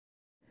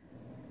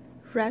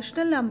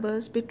rational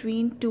numbers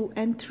between 2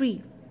 and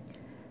 3.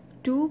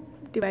 2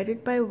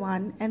 divided by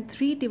 1 and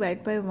 3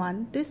 divided by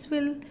 1. This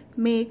will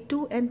make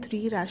 2 and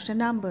 3 rational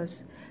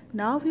numbers.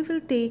 Now we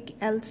will take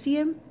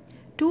LCM.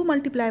 2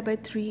 multiplied by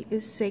 3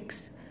 is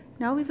 6.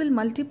 Now we will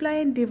multiply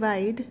and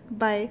divide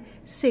by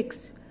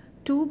 6.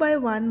 2 by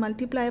 1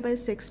 multiplied by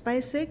 6 by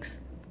 6.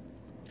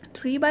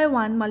 3 by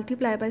 1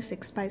 multiplied by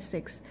 6 by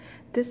 6.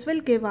 This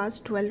will give us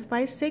 12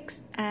 by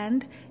 6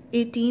 and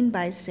 18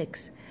 by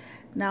 6.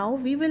 Now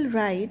we will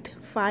write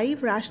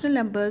 5 rational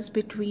numbers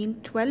between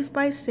 12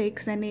 by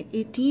 6 and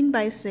 18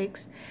 by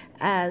 6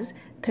 as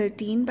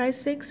 13 by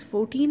 6,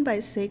 14 by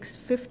 6,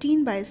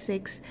 15 by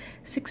 6,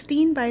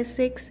 16 by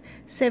 6,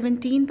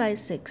 17 by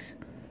 6.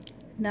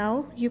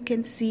 Now you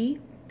can see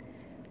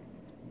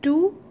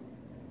 2,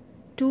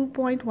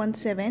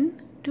 2.17,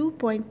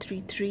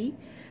 2.33,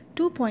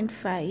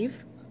 2.5,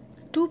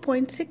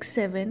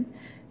 2.67,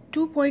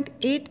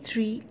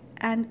 2.83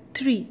 and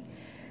 3.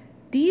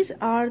 These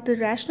are the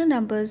rational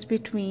numbers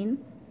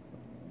between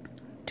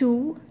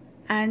 2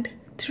 and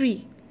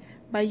 3.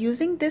 By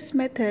using this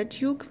method,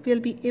 you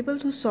will be able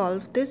to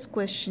solve this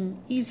question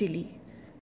easily.